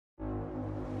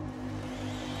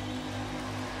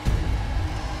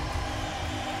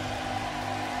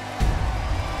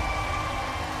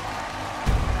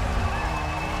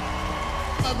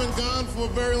I've been gone for a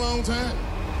very long time?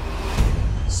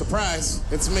 Surprise,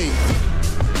 it's me.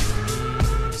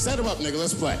 Set him up, nigga,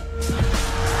 let's play.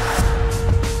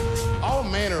 All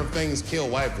manner of things kill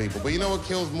white people, but you know what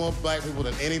kills more black people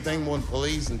than anything, more than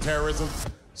police and terrorism?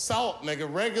 Salt, nigga,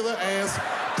 regular ass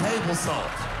table salt.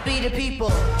 Be the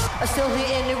people are still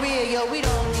here in the rear, yo, we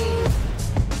don't need it.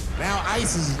 Now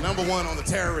ISIS is #1 on the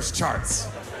terrorist charts.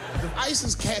 If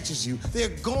ISIS catches you, they're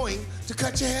going to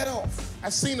cut your head off.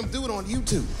 I've seen them do it on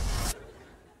YouTube.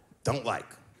 Don't like.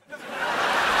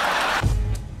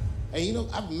 Hey, you know,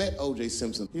 I've met O.J.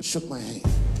 Simpson. He shook my hand.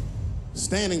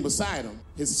 Standing beside him,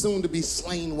 his soon-to-be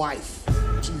slain wife.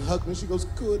 She hugged me, she goes,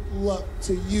 "Good luck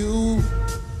to you."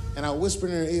 And I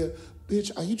whispered in her ear,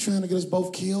 "Bitch, are you trying to get us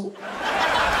both killed?"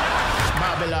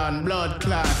 Babylon, blood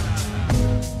clot.